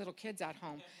little kids at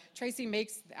home. Tracy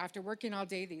makes, after working all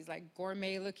day, these like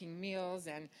gourmet looking meals,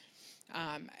 and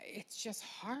it's just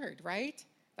hard, right?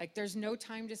 Like there's no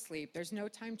time to sleep. There's no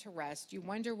time to rest. You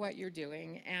wonder what you're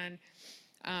doing. And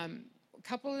a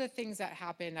couple of the things that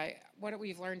happened, what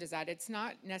we've learned is that it's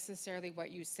not necessarily what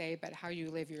you say, but how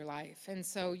you live your life. And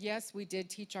so, yes, we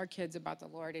did teach our kids about the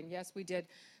Lord, and yes, we did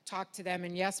talk to them,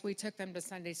 and yes, we took them to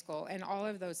Sunday school and all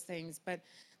of those things. But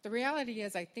the reality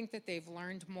is, I think that they've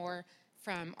learned more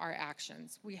from our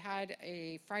actions. We had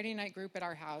a Friday night group at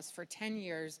our house for 10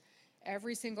 years.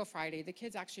 Every single Friday. The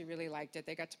kids actually really liked it.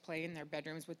 They got to play in their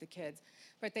bedrooms with the kids.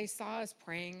 But they saw us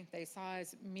praying. They saw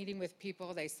us meeting with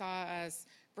people. They saw us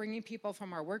bringing people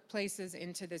from our workplaces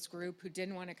into this group who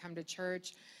didn't want to come to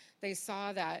church. They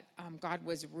saw that God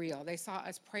was real. They saw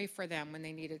us pray for them when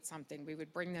they needed something. We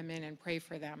would bring them in and pray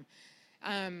for them.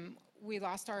 We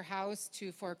lost our house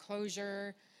to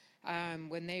foreclosure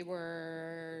when they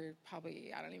were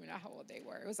probably, I don't even know how old they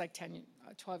were. It was like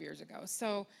 12 years ago.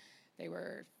 So they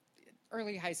were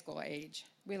early high school age.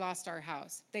 We lost our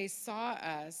house. They saw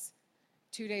us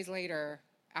 2 days later,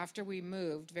 after we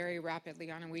moved very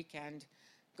rapidly on a weekend,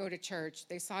 go to church.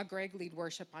 They saw Greg lead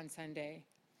worship on Sunday.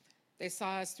 They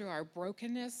saw us through our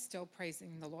brokenness still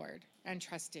praising the Lord and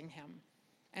trusting him.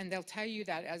 And they'll tell you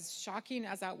that as shocking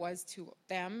as that was to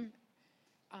them,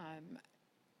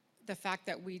 the fact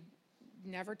that we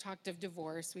never talked of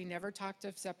divorce, we never talked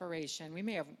of separation.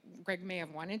 Greg may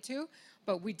have wanted to,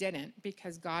 but we didn't,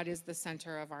 because God is the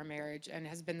center of our marriage and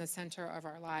has been the center of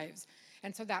our lives.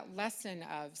 And so that lesson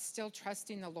of still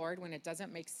trusting the Lord when it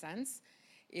doesn't make sense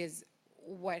is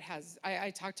what has, I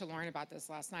talked to Lauren about this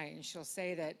last night, and she'll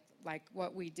say that like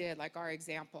what we did, like our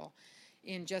example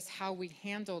in just how we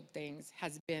handled things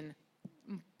has been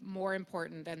more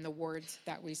important than the words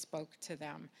that we spoke to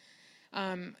them.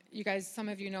 You guys, some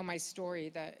of you know my story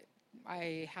that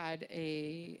I had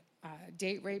a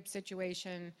date rape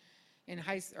situation in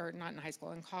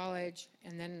in college.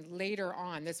 And then later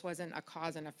on, this wasn't a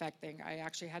cause and effect thing. I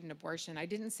actually had an abortion. I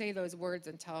didn't say those words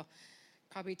until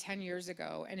probably 10 years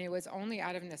ago. And it was only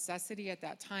out of necessity at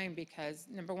that time because,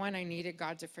 number one, I needed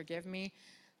God to forgive me.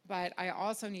 But I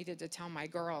also needed to tell my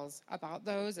girls about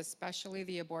those, especially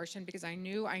the abortion, because I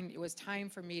knew it was time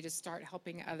for me to start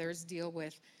helping others deal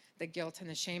with the guilt and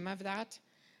the shame of that.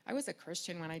 I was a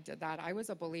Christian when I did that. I was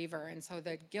a believer, and so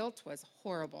the guilt was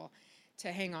horrible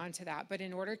to hang on to that. But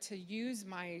in order to use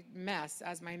my mess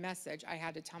as my message, I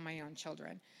had to tell my own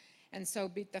children. And so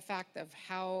the fact of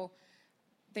how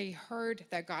they heard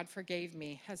that God forgave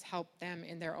me has helped them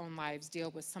in their own lives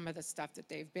deal with some of the stuff that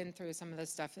they've been through, some of the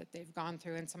stuff that they've gone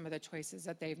through, and some of the choices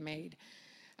that they've made.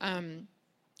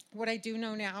 What I do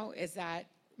know now is that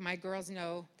my girls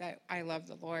know that I love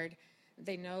the Lord.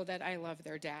 They know that I love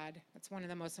their dad. That's one of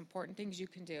the most important things you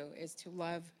can do, is to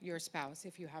love your spouse,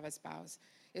 if you have a spouse,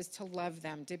 is to love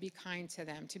them, to be kind to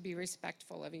them, to be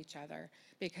respectful of each other,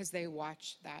 because they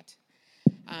watch that.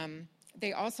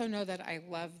 They also know that I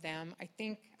love them. I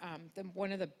think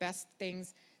one of the best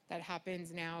things that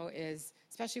happens now is,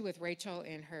 especially with Rachel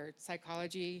in her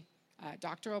psychology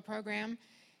doctoral program,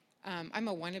 I'm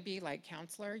a wannabe like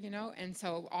counselor, and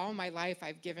so all my life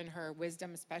I've given her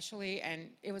wisdom especially,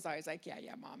 and it was always like, yeah,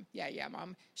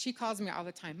 mom. She calls me all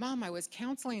the time, Mom, I was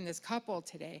counseling this couple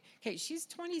today. Okay, she's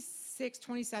 26,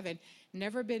 27,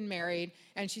 never been married,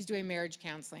 and she's doing marriage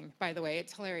counseling, by the way.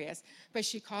 It's hilarious. But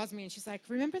she calls me and she's like,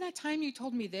 remember that time you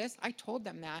told me this? I told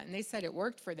them that, and they said it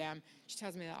worked for them. She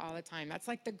tells me that all the time. That's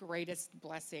like the greatest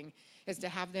blessing, is to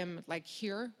have them like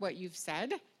hear what you've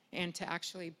said and to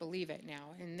actually believe it now.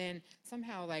 And then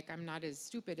somehow, like, I'm not as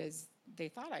stupid as they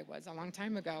thought I was a long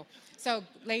time ago. So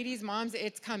ladies, moms,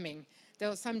 it's coming.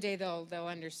 Someday they'll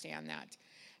understand that.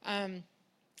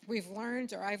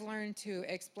 I've learned to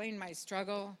explain my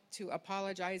struggle, to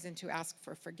apologize, and to ask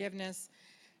for forgiveness.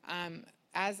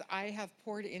 as I have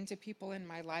poured into people in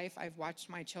my life, I've watched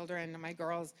my children and my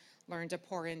girls learn to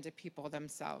pour into people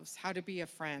themselves, how to be a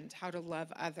friend, how to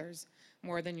love others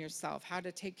more than yourself, how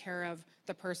to take care of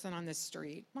the person on the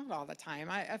street. Not all the time,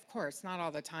 of course, not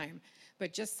all the time,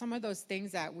 but just some of those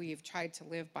things that we've tried to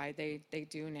live by, they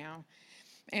do now.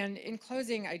 And in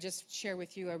closing, I just share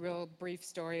with you a real brief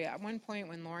story. At one point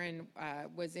when Lauren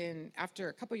was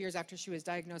a couple years after she was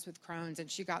diagnosed with Crohn's and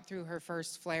she got through her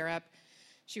first flare-up,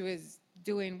 she was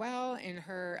doing well and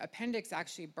her appendix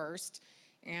actually burst.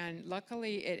 And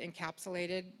luckily it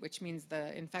encapsulated, which means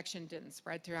the infection didn't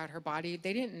spread throughout her body.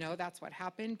 They didn't know that's what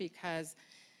happened because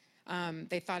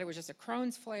they thought it was just a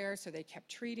Crohn's flare, so they kept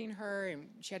treating her, and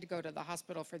she had to go to the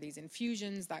hospital for these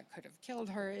infusions that could have killed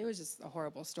her. It was just a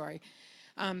horrible story.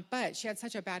 But she had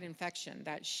such a bad infection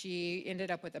that she ended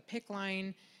up with a PICC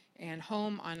line and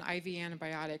home on IV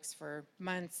antibiotics for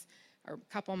months, or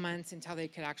a couple months, until they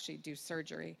could actually do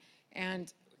surgery.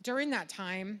 And during that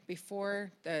time,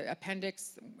 before the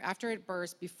appendix, after it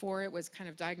burst, before it was kind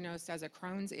of diagnosed as a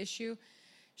Crohn's issue,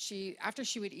 after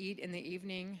she would eat in the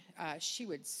evening, she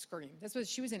would scream.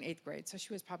 She was in 8th grade, so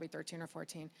she was probably 13 or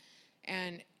 14.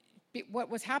 And what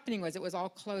was happening was it was all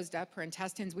closed up, her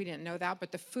intestines, we didn't know that,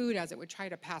 but the food, as it would try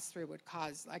to pass through, would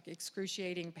cause like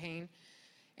excruciating pain.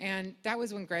 And that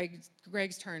was when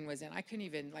Greg's turn was in. I couldn't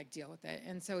even deal with it.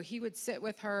 And so he would sit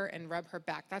with her and rub her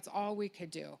back. That's all we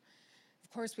could do. Of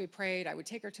course, we prayed. I would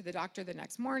take her to the doctor the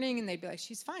next morning, and they'd be like,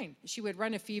 she's fine. She would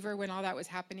run a fever when all that was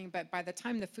happening, but by the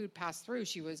time the food passed through,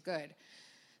 she was good.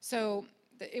 So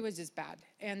it was just bad.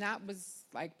 And that was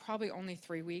probably only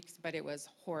 3 weeks, but it was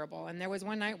horrible. And there was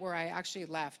one night where I actually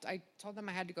left. I told them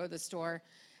I had to go to the store.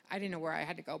 I didn't know where I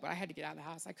had to go, but I had to get out of the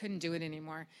house. I couldn't do it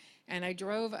anymore. And I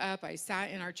drove up. I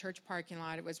sat in our church parking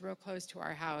lot. It was real close to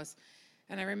our house.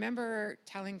 And I remember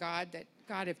telling God that,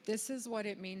 God, if this is what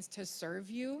it means to serve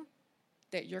you,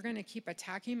 that you're going to keep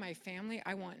attacking my family,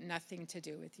 I want nothing to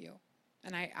do with you.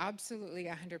 And I absolutely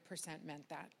 100% meant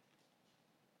that.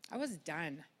 I was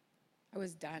done.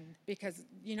 Because,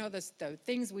 the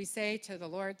things we say to the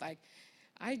Lord,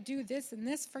 I do this and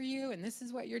this for you, and this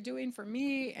is what you're doing for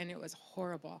me, and it was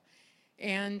horrible.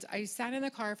 And I sat in the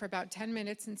car for about 10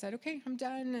 minutes and said, okay, I'm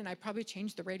done, and I probably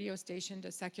changed the radio station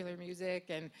to secular music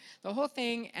and the whole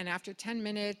thing, and after 10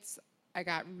 minutes, I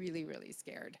got really, really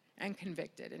scared and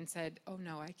convicted and said, oh,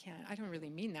 no, I can't. I don't really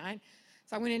mean that.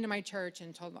 So I went into my church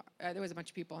and told, there was a bunch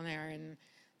of people in there, and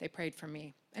they prayed for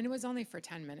me. And it was only for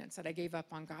 10 minutes that I gave up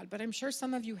on God. But I'm sure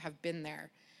some of you have been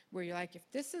there where you're like, if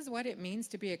this is what it means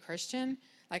to be a Christian,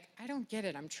 I don't get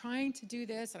it. I'm trying to do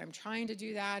this and I'm trying to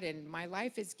do that, and my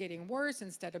life is getting worse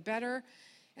instead of better.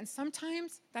 And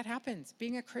sometimes that happens.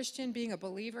 Being a Christian, being a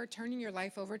believer, turning your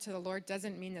life over to the Lord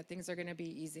doesn't mean that things are going to be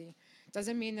easy.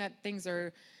 Doesn't mean that things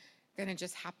are going to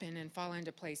just happen and fall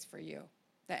into place for you.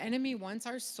 The enemy wants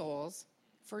our souls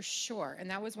for sure. And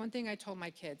that was one thing I told my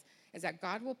kids, is that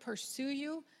God will pursue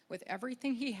you with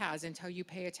everything he has until you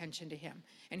pay attention to him.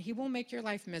 And he will make your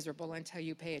life miserable until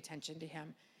you pay attention to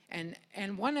him.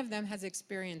 And one of them has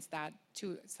experienced that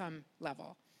to some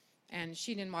level. And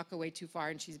she didn't walk away too far,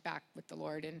 and she's back with the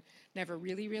Lord and never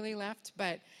really, really left.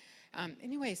 But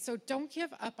anyway, so don't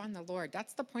give up on the Lord.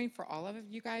 That's the point for all of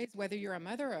you guys, whether you're a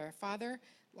mother or a father.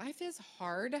 Life is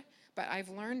hard, but I've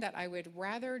learned that I would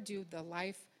rather do the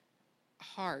life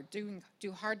hard,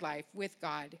 do hard life with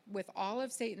God, with all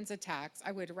of Satan's attacks.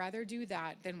 I would rather do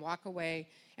that than walk away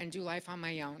and do life on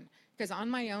my own. Because on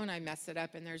my own, I mess it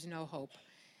up and there's no hope.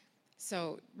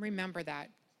 So remember that.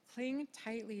 Cling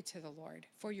tightly to the Lord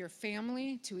for your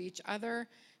family, to each other,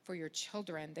 for your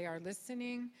children. They are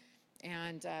listening.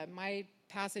 And my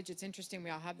passage, it's interesting,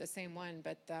 we all have the same one,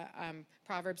 but the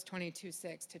Proverbs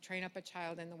 22:6, to train up a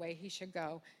child in the way he should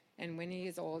go, and when he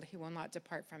is old, he will not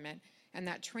depart from it. And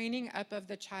that training up of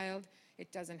the child,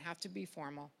 it doesn't have to be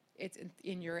formal. It's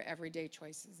in your everyday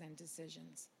choices and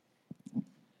decisions.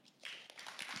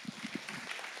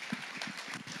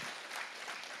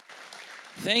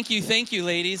 Thank you,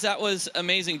 ladies. That was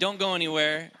amazing. Don't go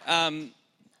anywhere.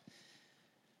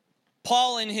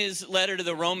 Paul, in his letter to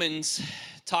the Romans,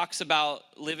 talks about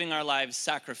living our lives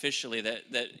sacrificially.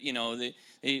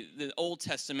 The Old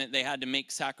Testament, they had to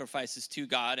make sacrifices to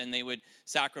God, and they would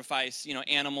sacrifice,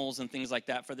 animals and things like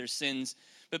that for their sins.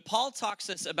 But Paul talks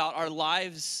to us about our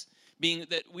lives being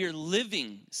that we are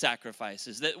living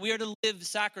sacrifices, that we are to live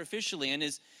sacrificially. And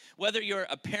whether you're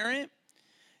a parent,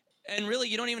 and really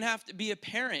you don't even have to be a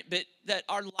parent, but that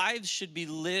our lives should be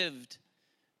lived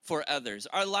for others.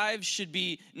 Our lives should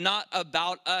be not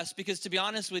about us, because to be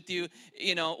honest with you,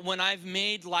 when I've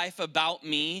made life about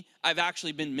me, I've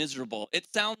actually been miserable.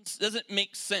 It doesn't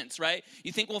make sense, right?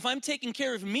 You think, well, if I'm taking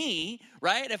care of me,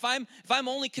 right? If I'm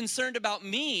only concerned about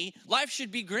me, life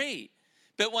should be great.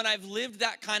 But when I've lived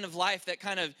that kind of life, that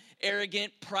kind of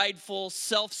arrogant, prideful,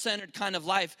 self-centered kind of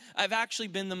life, I've actually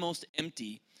been the most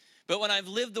empty. But when I've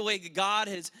lived the way God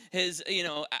has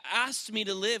asked me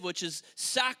to live, which is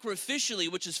sacrificially,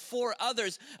 which is for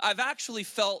others, I've actually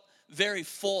felt very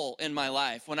full in my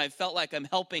life, when I felt like I'm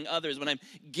helping others, when I'm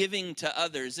giving to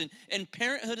others. And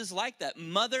parenthood is like that.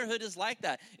 Motherhood is like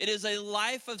that. It is a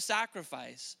life of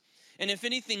sacrifice. And if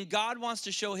anything, God wants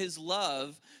to show his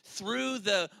love through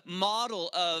the model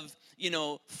of,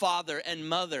 father and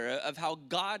mother, of how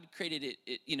God created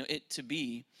it to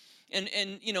be. And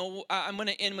I'm going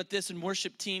to end with this. And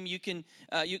worship team, you can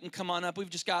come on up. We've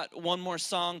just got one more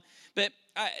song. But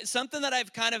something that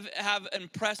I've kind of have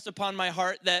impressed upon my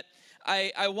heart that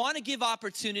I want to give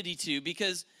opportunity to,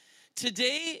 because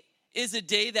today is a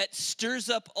day that stirs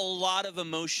up a lot of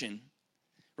emotion,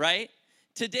 right?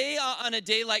 Today, on a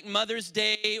day like Mother's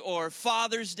Day or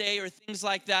Father's Day or things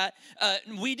like that,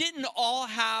 we didn't all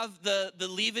have the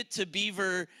Leave It to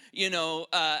Beaver,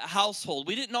 household.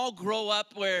 We didn't all grow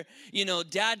up where,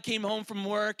 dad came home from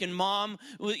work and mom,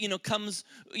 comes,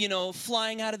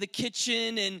 flying out of the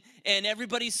kitchen and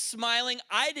everybody's smiling.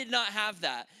 I did not have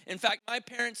that. In fact, my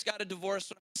parents got a divorce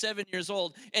when I was 7 years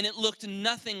old, and it looked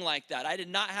nothing like that. I did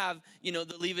not have,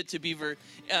 the Leave It to Beaver,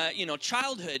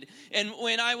 childhood. And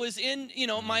when I was in,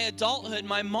 my adulthood,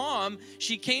 my mom,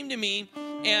 she came to me,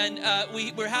 and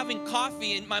we were having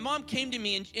coffee, and my mom came to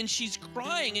me, and she's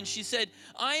crying, and she said,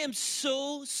 I am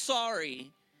so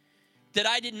sorry that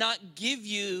I did not give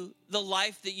you the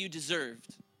life that you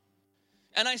deserved.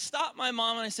 And I stopped my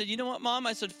mom and I said, you know what, Mom?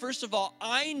 I said, first of all,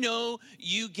 I know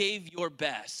you gave your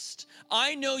best.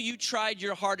 I know you tried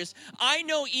your hardest. I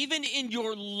know even in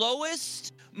your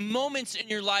lowest moments in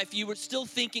your life, you were still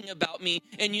thinking about me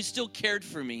and you still cared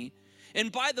for me.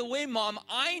 And by the way, Mom,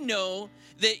 I know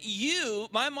that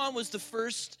my mom was the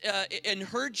first in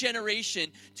her generation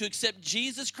to accept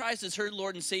Jesus Christ as her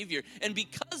Lord and Savior. And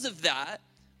because of that,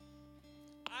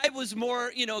 I was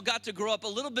more, got to grow up a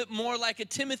little bit more like a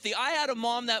Timothy. I had a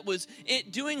mom that was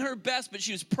doing her best, but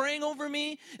she was praying over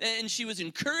me, and she was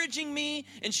encouraging me,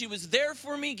 and she was there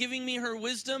for me, giving me her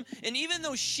wisdom. And even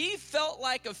though she felt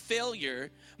like a failure,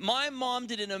 my mom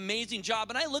did an amazing job.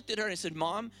 And I looked at her and I said,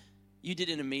 Mom, you did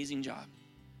an amazing job.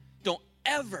 Don't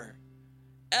ever,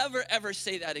 ever, ever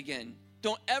say that again.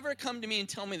 Don't ever come to me and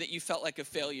tell me that you felt like a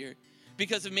failure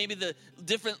because of maybe the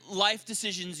different life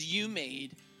decisions you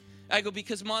made. I go,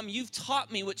 because Mom, you've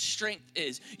taught me what strength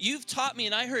is. You've taught me,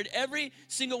 and I heard every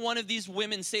single one of these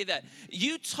women say that.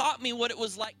 You taught me what it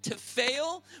was like to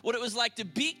fail, what it was like to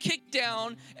be kicked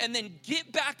down, and then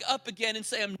get back up again and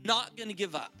say, I'm not going to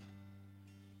give up.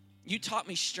 You taught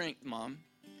me strength, Mom.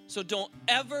 So don't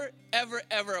ever, ever,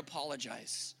 ever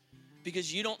apologize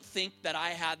because you don't think that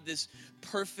I had this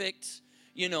perfect,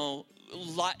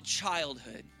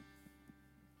 childhood.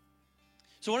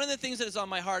 So one of the things that is on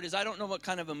my heart is I don't know what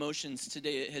kind of emotions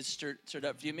today it has stirred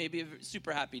up for you. Maybe a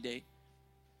super happy day.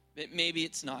 Maybe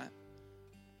it's not.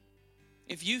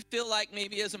 If you feel like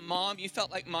maybe as a mom, you felt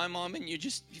like my mom and you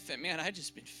felt, man, I've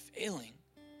just been failing.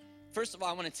 First of all,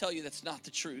 I want to tell you that's not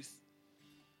the truth.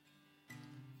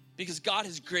 Because God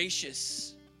is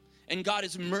gracious and God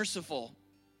is merciful.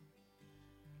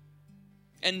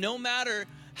 And no matter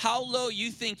how low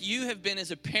you think you have been as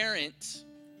a parent,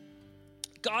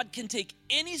 God can take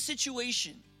any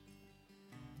situation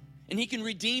and he can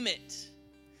redeem it.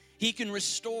 He can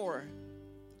restore.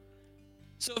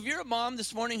 So if you're a mom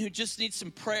this morning who just needs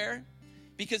some prayer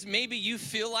because maybe you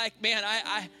feel like, man,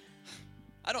 I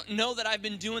don't know that I've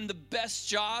been doing the best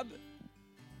job.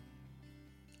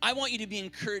 I want you to be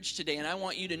encouraged today, and I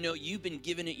want you to know you've been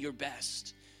giving it your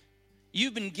best.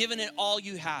 You've been giving it all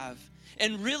you have.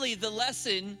 And really the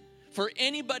lesson for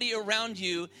anybody around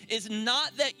you is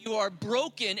not that you are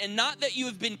broken and not that you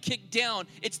have been kicked down.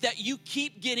 It's that you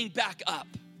keep getting back up.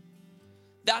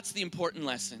 That's the important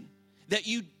lesson. That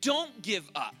you don't give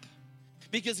up.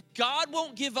 Because God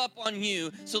won't give up on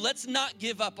you, so let's not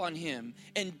give up on him.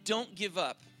 And don't give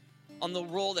up on the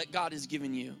role that God has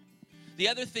given you. The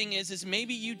other thing is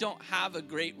maybe you don't have a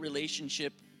great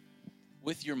relationship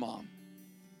with your mom.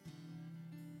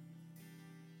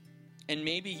 And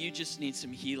maybe you just need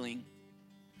some healing.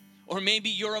 Or maybe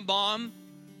you're a mom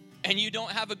and you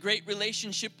don't have a great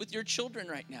relationship with your children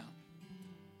right now.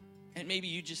 And maybe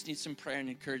you just need some prayer and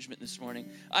encouragement this morning.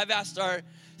 I've asked our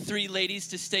 3 ladies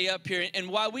to stay up here. And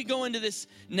while we go into this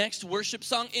next worship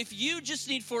song, if you just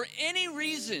need, for any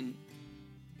reason,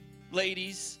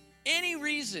 ladies, any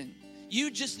reason,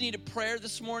 you just need a prayer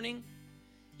this morning,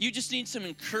 you just need some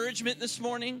encouragement this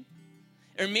morning,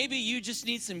 or maybe you just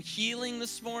need some healing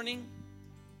this morning,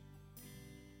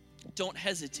 don't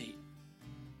hesitate.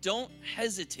 Don't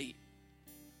hesitate.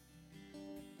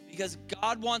 Because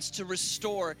God wants to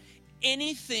restore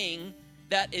anything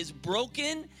that is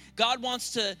broken. God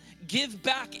wants to give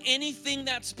back anything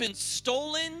that's been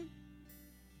stolen.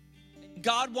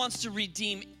 God wants to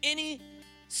redeem any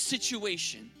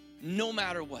situation, no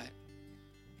matter what.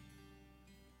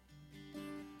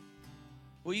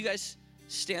 Will you guys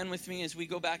stand with me as we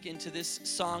go back into this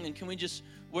song? And can we just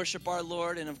worship our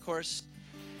Lord and, of course,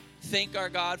 thank our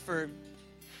God for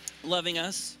loving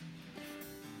us?